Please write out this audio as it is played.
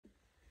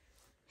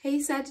Hey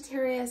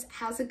Sagittarius,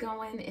 how's it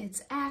going?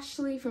 It's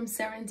Ashley from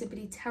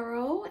Serendipity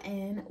Tarot,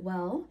 and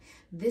well,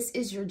 this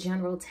is your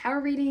general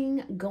tarot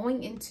reading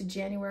going into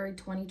January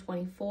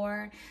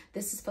 2024.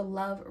 This is for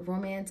love,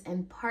 romance,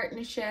 and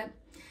partnership.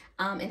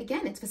 And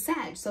again, it's for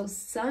Sag. So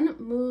Sun,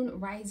 Moon,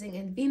 Rising,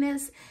 and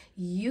Venus.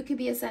 You could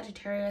be a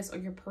Sagittarius, or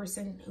your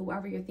person,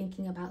 whoever you're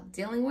thinking about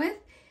dealing with,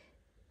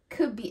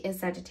 could be a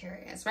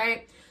Sagittarius,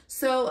 right?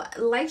 So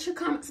like, share,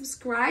 comment,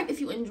 subscribe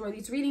if you enjoy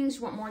these readings.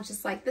 You want more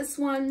just like this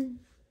one.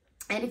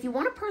 And if you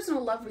want a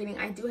personal love reading,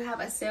 I do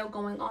have a sale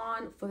going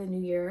on for the New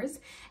Year's,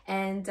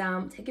 and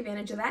take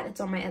advantage of that.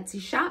 It's on my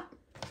Etsy shop.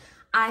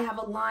 I have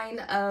a line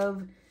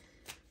of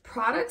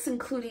products,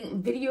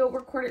 including video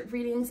recorded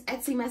readings,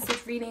 Etsy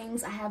message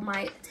readings. I have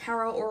my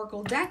tarot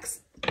oracle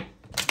decks.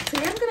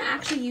 Today I'm going to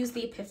actually use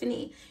the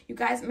Epiphany. You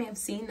guys may have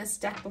seen this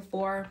deck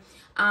before.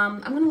 I'm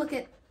going to look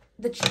at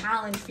the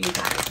challenge for you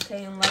guys,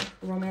 okay, in love,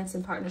 romance,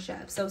 and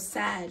partnership. So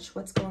Sag,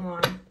 what's going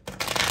on?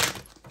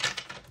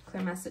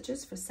 Clear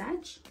messages for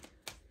Sag.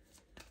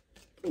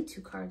 Give me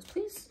 2 cards,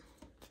 please.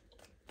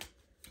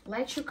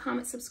 Like, share,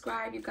 comment,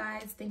 subscribe, you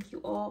guys. Thank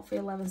you all for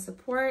your love and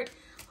support.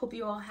 Hope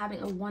you all having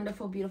a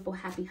wonderful, beautiful,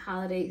 happy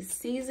holiday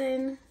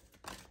season.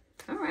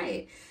 All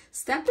right,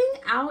 stepping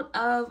out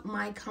of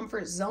my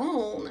comfort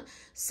zone.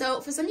 So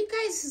for some of you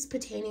guys, this is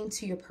pertaining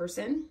to your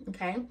person,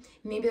 okay?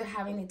 Maybe they're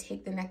having to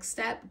take the next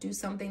step, do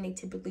something they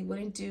typically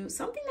wouldn't do,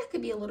 something that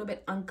could be a little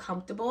bit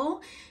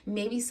uncomfortable,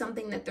 maybe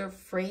something that they're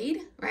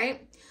afraid,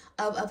 right?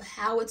 Of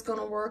how it's going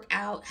to work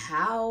out,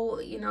 how,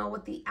 you know,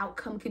 what the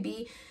outcome could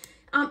be.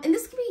 And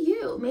this could be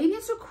you. Maybe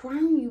it's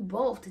requiring you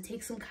both to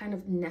take some kind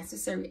of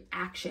necessary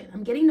action.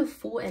 I'm getting the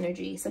full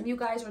energy. Some of you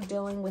guys are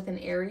dealing with an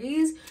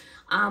Aries,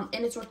 and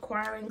it's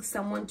requiring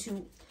someone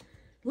to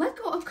let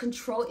go of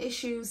control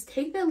issues,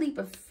 take that leap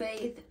of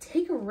faith,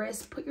 take a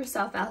risk, put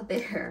yourself out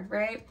there,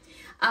 right?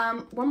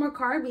 One more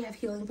card, we have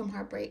healing from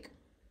heartbreak,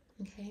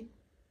 okay?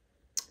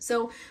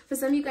 So for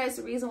some of you guys,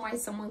 the reason why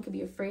someone could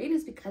be afraid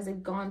is because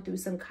they've gone through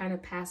some kind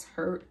of past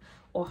hurt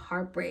or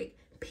heartbreak,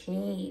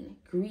 pain,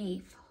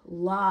 grief,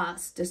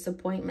 loss,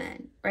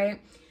 disappointment, right?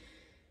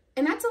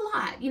 And that's a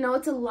lot, you know,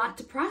 it's a lot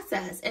to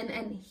process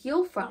and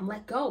heal from,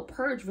 let go,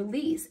 purge,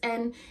 release.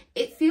 And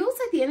it feels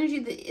like the energy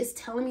that is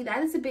telling me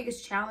that is the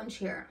biggest challenge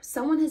here.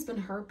 Someone has been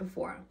hurt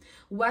before.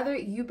 Whether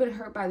you've been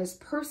hurt by this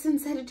person,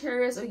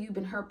 Sagittarius, or you've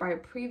been hurt by a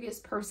previous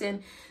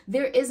person,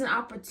 there is an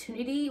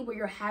opportunity where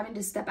you're having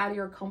to step out of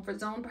your comfort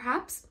zone,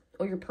 perhaps,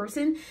 or your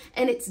person,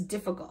 and it's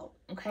difficult,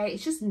 okay?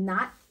 It's just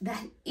not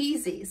that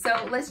easy.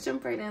 So let's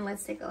jump right in.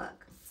 Let's take a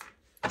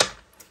look.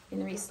 In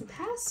the recent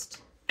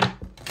past,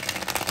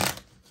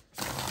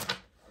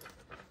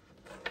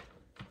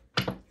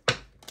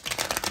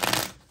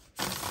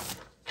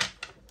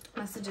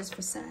 messages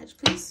for Sag,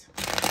 please.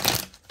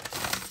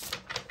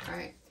 All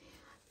right.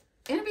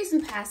 In a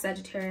recent past,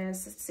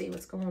 Sagittarius, let's see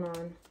what's going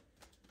on.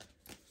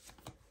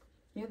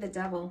 You're the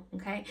devil,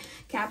 okay?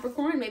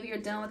 Capricorn, maybe you're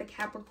done with a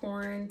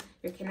Capricorn.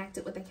 You're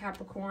connected with a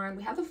Capricorn.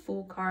 We have the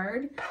Fool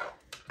card.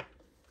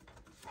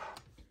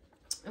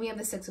 And we have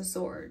the 6 of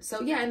Swords. So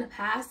yeah, in the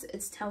past,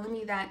 it's telling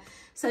me that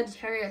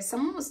Sagittarius,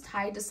 someone was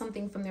tied to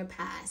something from their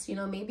past. You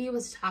know, maybe it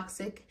was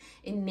toxic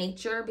in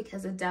nature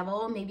because of the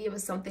devil. Maybe it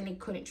was something they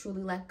couldn't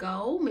truly let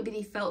go. Maybe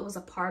they felt it was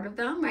a part of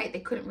them, right? They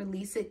couldn't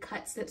release it,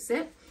 cut, snip,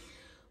 sip.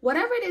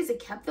 Whatever it is,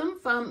 it kept them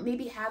from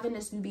maybe having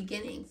this new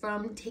beginning,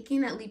 from taking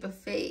that leap of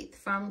faith,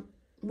 from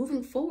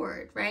moving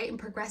forward, right? And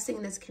progressing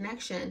in this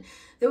connection.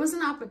 There was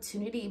an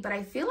opportunity, but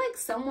I feel like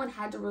someone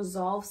had to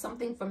resolve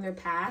something from their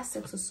past,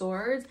 6 of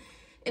Swords,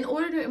 in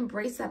order to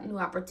embrace that new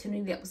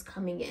opportunity that was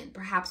coming in,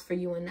 perhaps for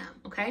you and them,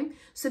 okay?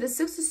 So the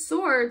 6 of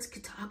Swords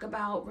could talk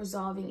about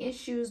resolving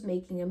issues,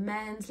 making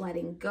amends,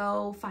 letting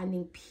go,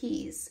 finding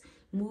peace,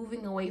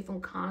 moving away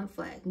from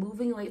conflict,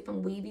 moving away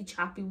from wavy,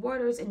 choppy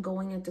waters and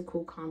going into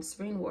cool, calm,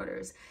 serene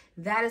waters.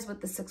 That is what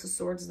the 6 of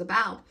Swords is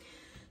about.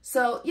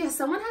 So yeah,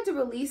 someone had to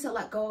release or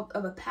let go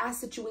of a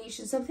past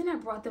situation, something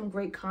that brought them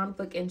great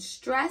conflict and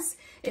stress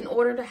in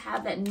order to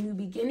have that new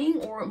beginning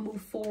or move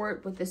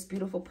forward with this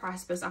beautiful,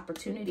 prosperous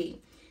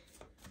opportunity.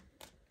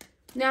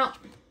 Now,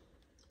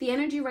 the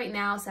energy right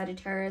now,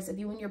 Sagittarius, of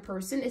you and your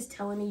person is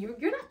telling me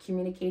you're not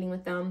communicating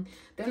with them.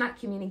 They're not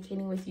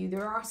communicating with you.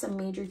 There are some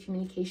major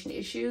communication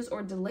issues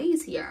or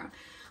delays here.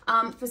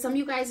 For some of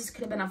you guys, this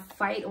could have been a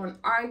fight or an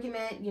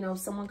argument. You know,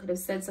 someone could have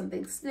said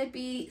something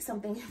snippy,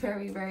 something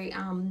very, very,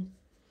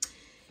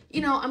 you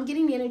know, I'm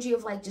getting the energy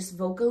of like just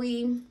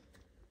vocally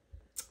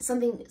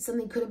something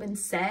could have been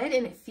said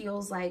and it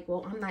feels like,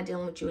 well, I'm not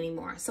dealing with you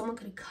anymore. Someone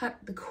could have cut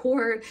the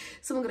cord.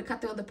 Someone could have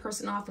cut the other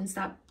person off and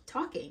stopped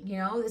talking. You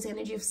know, this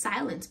energy of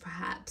silence,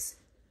 perhaps.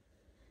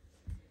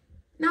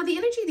 Now, the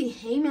energy of the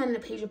Hangman and the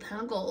Page of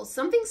Pentacles,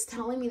 something's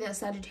telling me that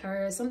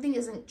Sagittarius, something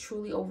isn't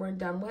truly over and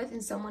done with,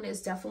 and someone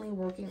is definitely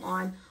working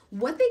on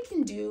what they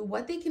can do,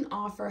 what they can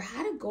offer,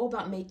 how to go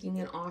about making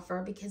an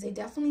offer, because they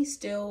definitely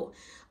still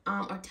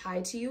are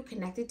tied to you,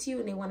 connected to you,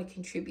 and they want to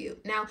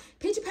contribute. Now,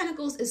 Page of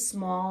Pentacles is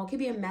small, it could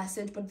be a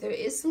message, but there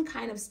is some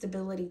kind of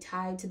stability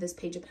tied to this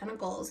Page of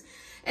Pentacles.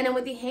 And then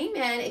with the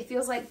Hangman, it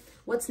feels like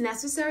what's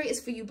necessary is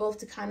for you both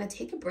to kind of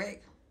take a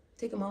break,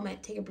 Take a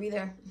moment, take a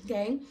breather,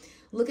 okay?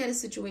 Look at a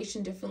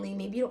situation differently.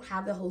 Maybe you don't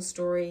have the whole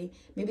story.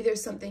 Maybe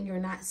there's something you're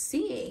not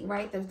seeing,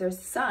 right? There's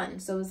sun.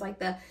 So it's like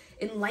the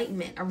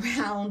enlightenment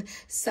around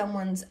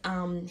someone's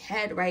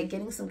head, right?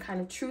 Getting some kind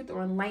of truth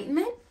or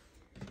enlightenment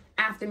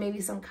after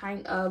maybe some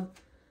kind of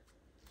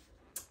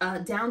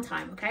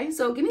downtime, okay?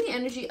 So give me the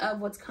energy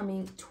of what's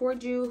coming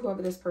toward you,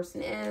 whoever this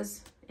person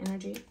is.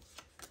 Energy.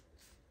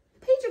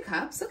 Page of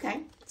Cups,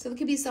 okay. So there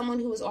could be someone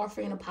who is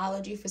offering an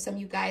apology for some of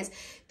you guys.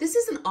 This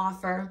is an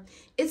offer.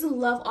 It's a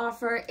love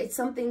offer. It's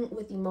something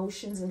with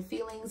emotions and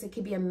feelings. It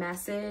could be a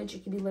message.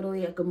 It could be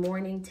literally a good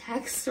morning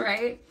text,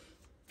 right?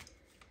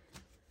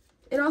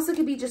 It also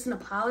could be just an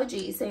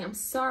apology, saying, I'm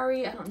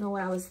sorry, I don't know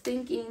what I was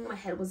thinking. My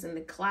head was in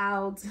the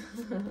clouds.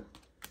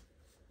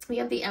 We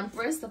have the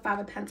Empress, the Five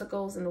of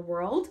Pentacles in the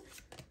World,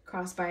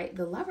 crossed by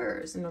the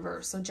Lovers in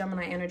reverse, so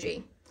Gemini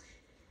energy.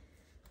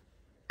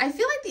 I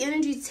feel like the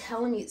energy is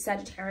telling me,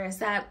 Sagittarius,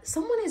 that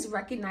someone is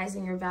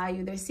recognizing your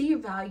value. They see your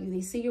value.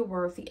 They see your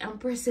worth. The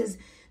Empress is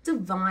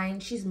divine.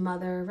 She's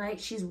mother, right?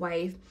 She's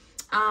wife.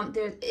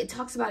 It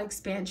talks about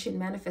expansion,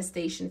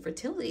 manifestation,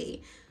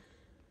 fertility.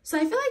 So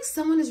I feel like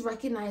someone is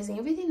recognizing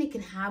everything they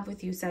can have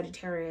with you,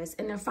 Sagittarius,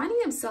 and they're finding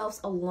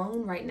themselves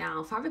alone right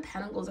now. Five of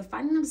Pentacles are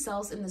finding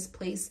themselves in this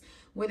place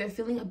where they're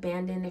feeling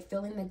abandoned, they're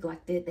feeling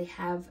neglected, they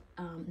have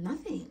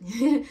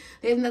nothing.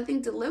 They have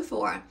nothing to live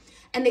for.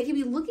 And they can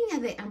be looking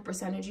at the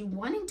Empress energy,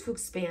 wanting to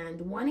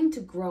expand, wanting to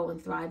grow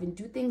and thrive and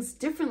do things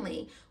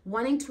differently,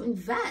 wanting to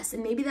invest.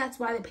 And maybe that's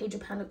why the Page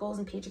of Pentacles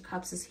and Page of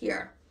Cups is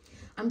here.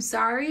 I'm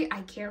sorry,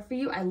 I care for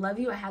you, I love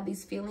you, I have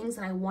these feelings,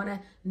 and I want to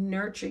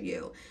nurture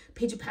you.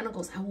 Page of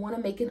Pentacles, I want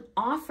to make an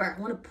offer.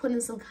 I want to put in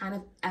some kind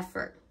of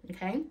effort,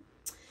 okay?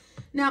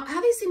 Now,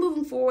 how they see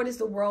moving forward is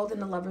the World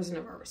and the Lovers in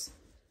reverse.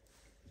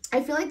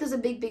 I feel like there's a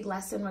big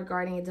lesson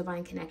regarding a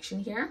divine connection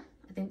here.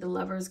 I think the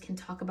Lovers can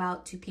talk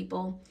about two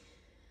people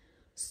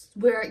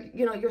where,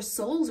 you know, your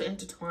souls are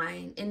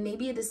intertwined and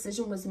maybe a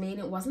decision was made.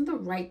 It wasn't the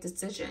right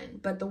decision,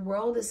 but the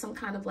World is some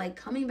kind of like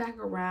coming back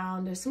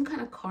around. There's some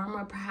kind of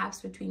karma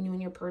perhaps between you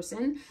and your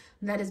person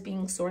that is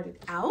being sorted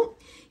out.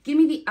 Give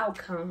me the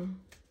outcome.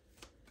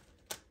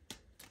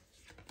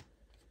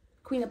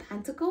 Queen of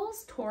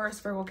Pentacles, Taurus,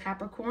 Virgo,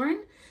 Capricorn,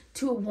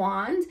 Two of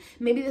Wands.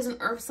 Maybe there's an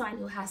earth sign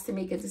who has to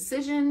make a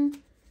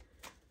decision,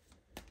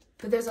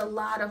 but there's a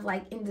lot of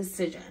like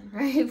indecision,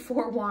 right?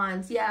 Four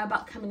Wands, yeah,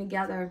 about coming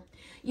together.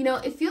 You know,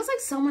 it feels like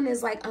someone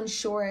is like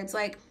unsure. It's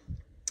like,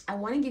 I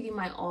want to give you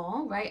my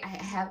all, right? I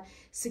have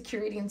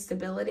security and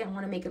stability. I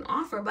want to make an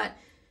offer, but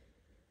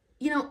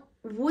you know,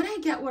 would I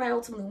get what I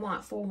ultimately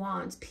want? Four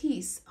Wands,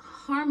 peace,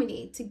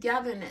 harmony,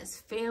 togetherness,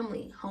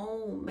 family,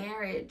 home,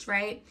 marriage,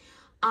 right?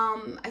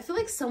 I feel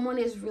like someone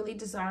is really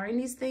desiring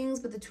these things,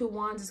 but the Two of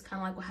Wands is kind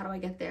of like, well, how do I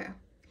get there?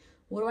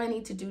 What do I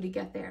need to do to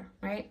get there,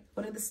 right?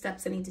 What are the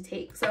steps I need to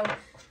take? So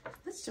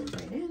let's jump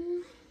right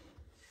in.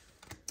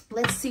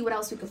 Let's see what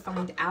else we could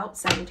find out,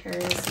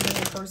 Sagittarius, you and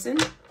your person,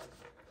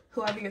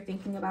 whoever you're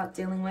thinking about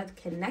dealing with,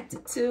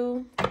 connected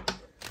to.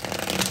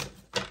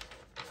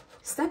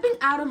 Stepping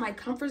out of my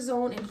comfort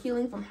zone and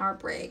healing from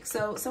heartbreak.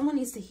 So someone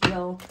needs to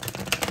heal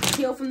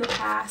from the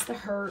past, the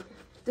hurt,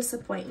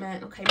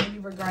 disappointment, okay, maybe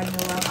regarding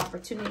a love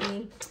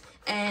opportunity,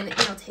 and,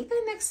 you know, take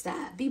that next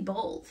step. Be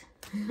bold.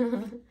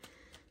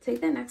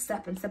 Take that next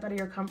step and step out of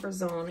your comfort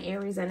zone.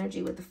 Aries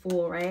energy with the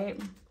Fool, right?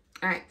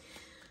 All right.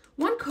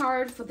 One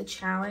card for the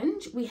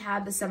challenge, we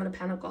have the Seven of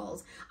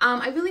Pentacles.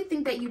 I really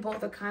think that you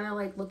both are kind of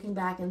like looking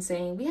back and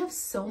saying, we have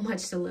so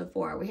much to live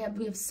for. We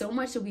have so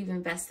much that we've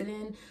invested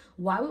in.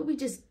 Why would we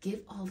just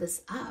give all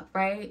this up,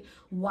 right?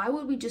 Why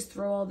would we just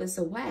throw all this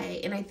away?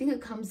 And I think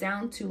it comes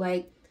down to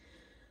like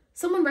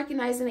someone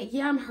recognizing that,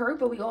 yeah, I'm hurt,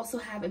 but we also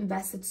have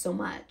invested so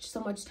much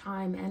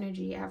time,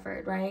 energy,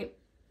 effort, right?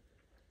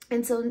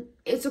 And so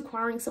it's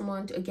requiring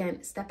someone to,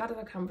 again, step out of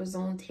their comfort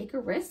zone, take a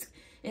risk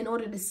in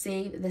order to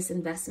save this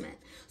investment.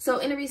 So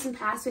in a recent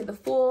past, we have the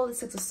Fool, the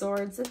Six of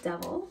Swords, the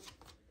Devil,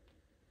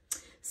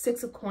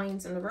 Six of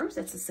Coins in reverse.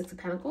 That's the Six of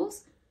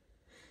Pentacles.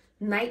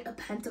 Knight of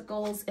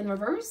Pentacles in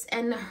reverse.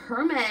 And the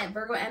Hermit,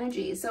 Virgo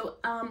energy. So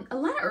a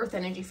lot of earth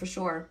energy for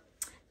sure.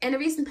 In a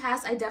recent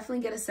past, I definitely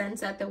get a sense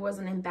that there was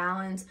an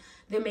imbalance.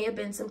 There may have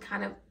been some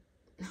kind of,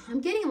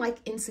 I'm getting like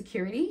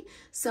insecurity.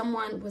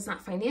 Someone was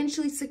not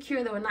financially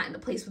secure. They were not in a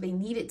place where they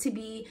needed to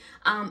be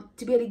able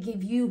to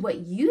give you what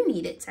you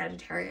needed,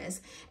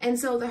 Sagittarius. And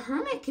so the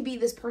Hermit could be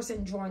this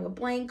person drawing a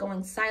blank,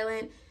 going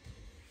silent,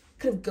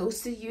 could have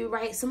ghosted you,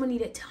 right? Someone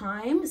needed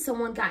time.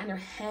 Someone got in their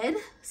head.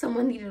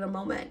 Someone needed a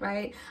moment,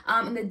 right?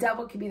 And the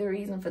Devil could be the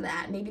reason for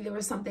that. Maybe there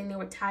was something they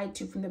were tied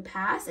to from the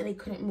past and they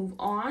couldn't move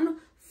on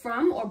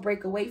from or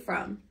break away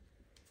from.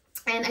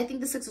 And I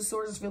think the Six of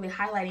Swords is really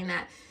highlighting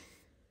that.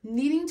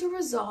 Needing to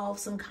resolve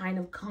some kind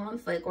of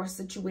conflict or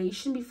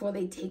situation before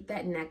they take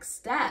that next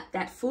step.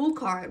 That Fool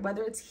card,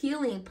 whether it's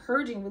healing,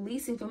 purging,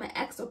 releasing from an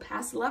ex or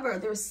past lover,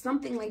 there's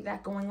something like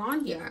that going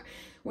on here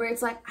where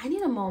it's like, I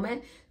need a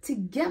moment to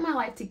get my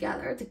life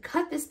together, to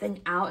cut this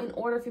thing out in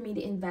order for me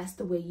to invest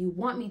the way you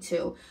want me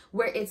to,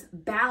 where it's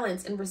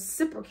balanced and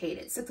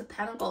reciprocated. Six of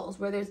Pentacles,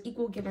 where there's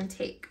equal give and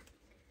take.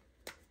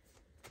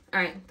 All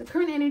right, the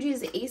current energy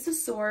is the Ace of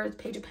Swords,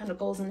 Page of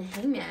Pentacles, and the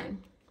Hangman.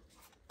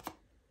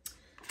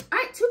 All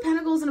right, Two of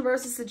Pentacles in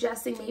reverse is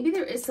suggesting maybe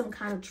there is some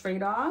kind of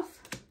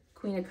trade-off.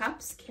 Queen of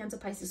Cups, Cancer,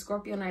 Pisces,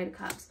 Scorpio, Knight of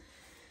Cups.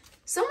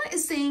 Someone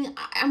is saying,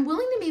 I'm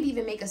willing to maybe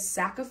even make a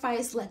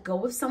sacrifice, let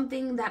go of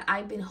something that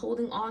I've been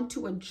holding on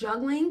to or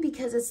juggling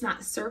because it's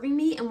not serving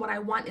me, and what I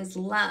want is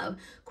love.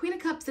 Queen of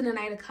Cups and the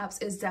Knight of Cups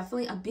is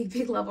definitely a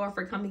big love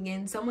offer coming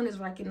in. Someone is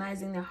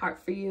recognizing their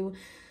heart for you.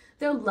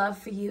 Their love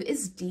for you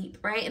is deep,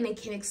 right? And they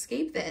can't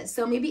escape this.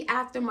 So maybe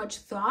after much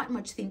thought,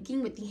 much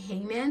thinking with the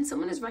Hangman,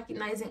 someone is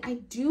recognizing, I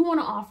do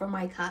want to offer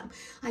my cup.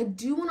 I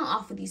do want to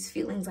offer these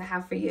feelings I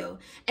have for you.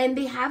 And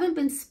they haven't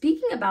been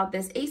speaking about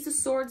this. Ace of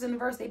Swords in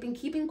reverse. They've been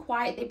keeping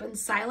quiet. They've been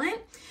silent.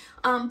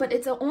 But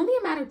it's only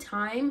a matter of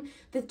time.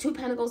 The Two of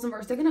Pentacles in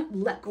reverse, they're going to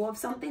let go of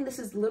something. This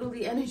is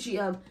literally energy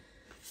of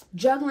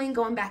juggling,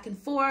 going back and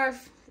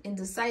forth,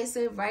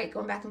 indecisive, right?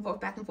 Going back and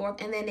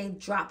forth, and then they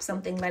drop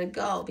something, let it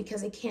go,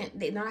 because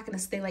they're not going to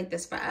stay like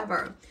this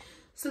forever.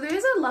 So there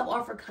is a love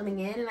offer coming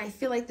in, and I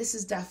feel like this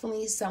is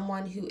definitely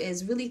someone who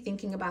is really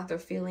thinking about their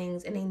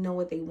feelings, and they know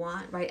what they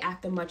want, right?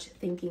 After much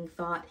thinking,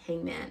 thought,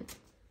 Hangman.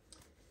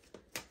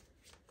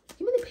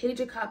 Give me the Page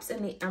of Cups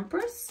and the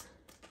Empress.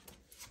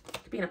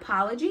 It could be an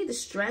apology, the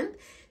Strength.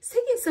 It's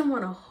taking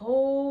someone a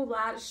whole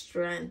lot of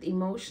strength,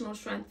 emotional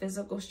strength,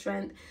 physical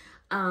strength,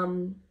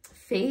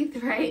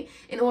 faith, right,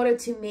 in order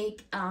to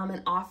make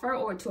an offer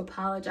or to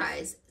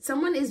apologize.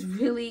 Someone is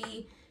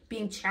really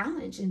being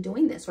challenged in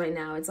doing this right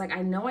now. It's like,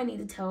 I know I need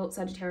to tell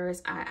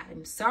Sagittarius,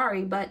 I'm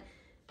sorry, but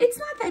it's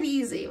not that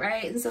easy,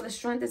 right? And so the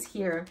Strength is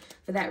here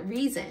for that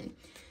reason.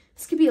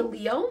 This could be a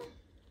Leo.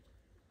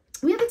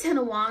 We have the Ten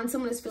of Wands.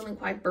 Someone is feeling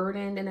quite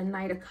burdened, and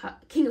a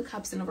King of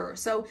Cups in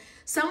reverse. So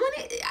someone,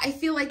 I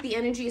feel like the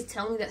energy is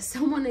telling me that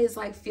someone is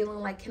like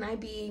feeling like, can I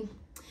be,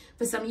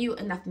 for some of you,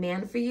 enough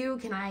man for you?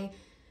 Can I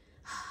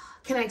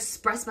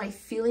express my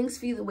feelings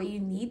for you the way you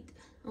need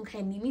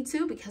me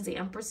to, because the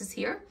Empress is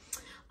here?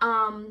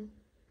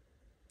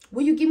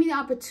 Will you give me the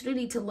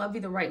opportunity to love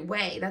you the right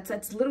way?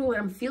 That's literally what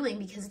I'm feeling,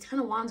 because the Ten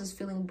of Wands is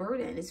feeling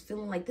burdened. It's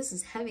feeling like this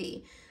is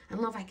heavy. I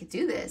don't know if I could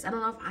do this. I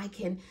don't know if I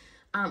can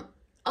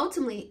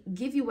ultimately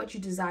give you what you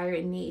desire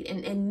and need,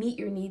 and meet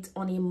your needs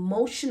on an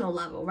emotional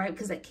level, right?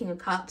 Because that King of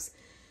Cups,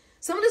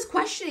 someone is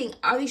questioning,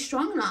 are they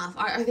strong enough?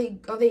 Are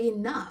they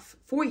enough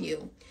for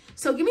you?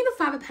 So give me the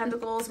Five of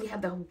Pentacles. We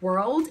have the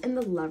World and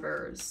the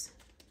Lovers.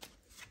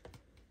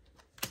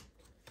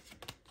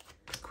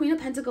 Queen of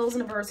Pentacles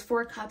in reverse,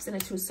 Four of Cups, and a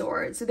Two of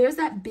Swords. So there's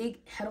that big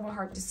head over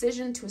heart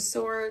decision, Two of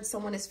Swords.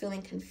 Someone is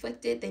feeling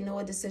conflicted. They know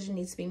a decision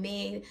needs to be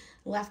made.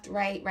 Left,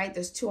 right?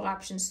 There's two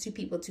options, two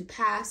people, two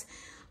paths.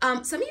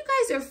 Some of you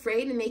guys are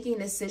afraid of making a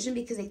decision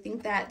because they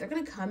think that they're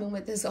going to come in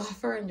with this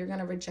offer and you're going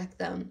to reject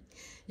them.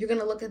 You're going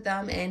to look at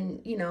them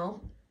and, you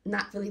know,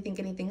 not really think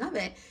anything of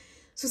it.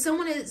 So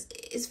someone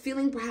is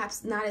feeling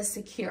perhaps not as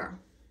secure.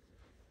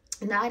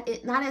 Not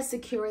as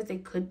secure as they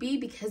could be,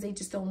 because they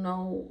just don't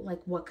know like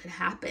what could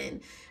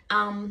happen.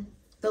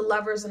 The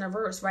Lovers in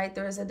reverse, right?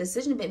 There is a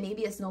decision, but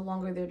maybe it's no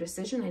longer their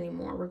decision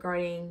anymore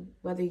regarding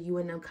whether you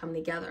and them come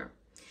together.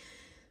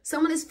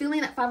 Someone is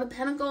feeling that Five of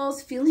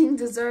Pentacles, feeling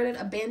deserted,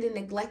 abandoned,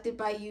 neglected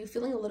by you,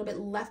 feeling a little bit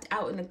left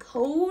out in the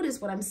cold is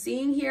what I'm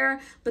seeing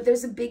here. But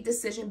there's a big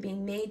decision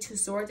being made, Two of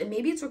Swords, and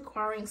maybe it's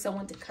requiring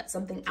someone to cut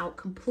something out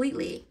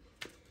completely.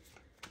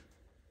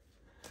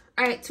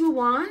 All right, Two of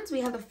Wands.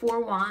 We have the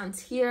Four of Wands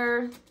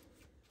here.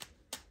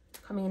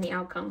 Coming in the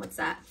outcome, what's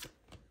that?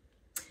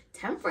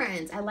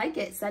 Temperance. I like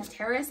it.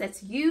 Sagittarius,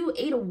 that's you.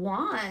 Eight of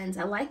Wands.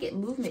 I like it.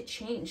 Movement,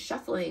 change,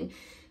 shuffling.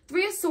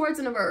 Three of Swords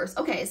in reverse.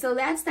 Okay, so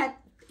that's that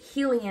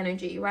healing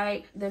energy,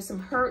 right? There's some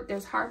hurt,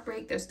 there's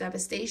heartbreak, there's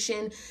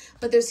devastation,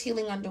 but there's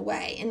healing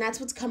underway, and that's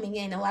what's coming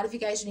in. A lot of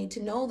you guys need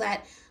to know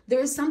that there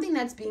is something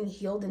that's being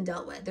healed and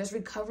dealt with. There's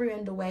recovery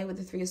underway with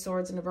the Three of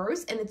Swords in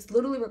reverse, and it's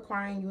literally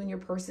requiring you and your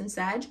person,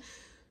 Sag,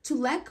 to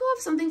let go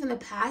of something from the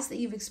past that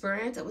you've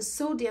experienced that was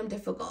so damn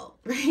difficult,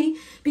 right?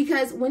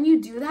 Because when you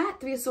do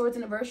that, Three of Swords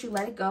in reverse, you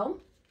let it go,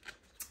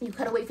 you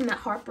cut away from that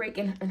heartbreak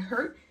and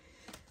hurt.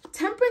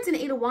 Temperance and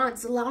Eight of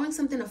Wands is allowing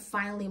something to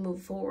finally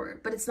move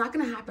forward, but it's not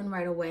going to happen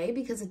right away,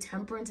 because the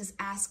Temperance is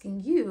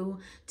asking you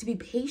to be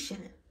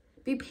patient.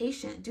 Be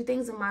patient. Do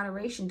things in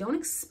moderation. Don't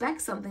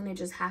expect something to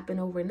just happen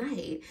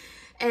overnight.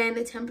 And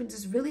the Temperance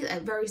is really a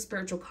very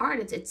spiritual card.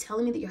 It's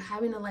telling me that you're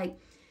having to, like,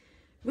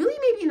 really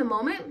maybe in a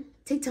moment,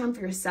 take time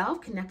for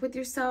yourself, connect with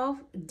yourself,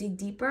 dig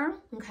deeper,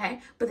 okay?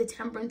 But the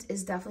Temperance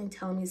is definitely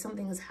telling me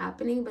something is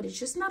happening, but it's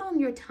just not on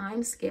your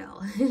time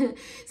scale.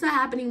 It's not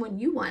happening when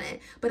you want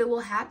it, but it will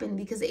happen,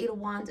 because the Eight of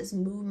Wands is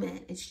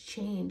movement, it's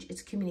change,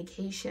 it's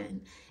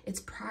communication,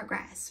 it's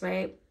progress,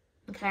 right?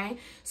 Okay,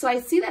 so I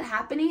see that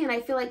happening, and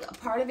I feel like a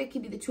part of it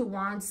could be the Two of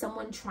Wands,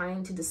 someone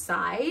trying to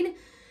decide,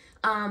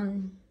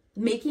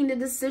 making the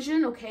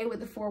decision, okay, with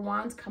the Four of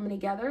Wands coming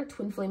together,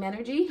 twin flame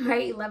energy,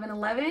 right?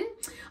 11-11,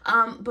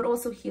 but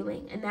also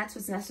healing, and that's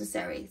what's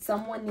necessary.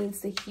 Someone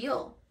needs to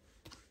heal.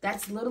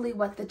 That's literally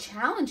what the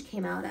challenge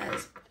came out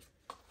as.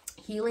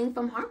 Healing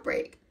from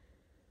heartbreak.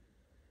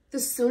 The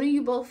sooner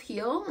you both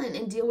heal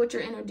and deal with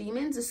your inner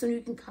demons, the sooner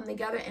you can come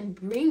together and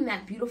bring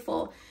that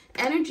beautiful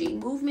energy,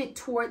 movement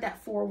toward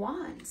that 4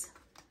 wands.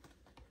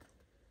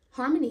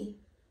 Harmony,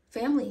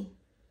 family,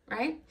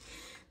 right?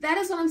 That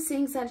is what I'm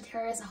seeing,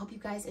 Sagittarius. I hope you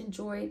guys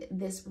enjoyed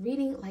this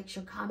reading. Like,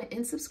 share, comment,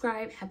 and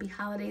subscribe. Happy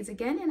holidays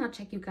again, and I'll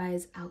check you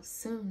guys out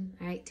soon.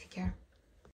 All right, take care.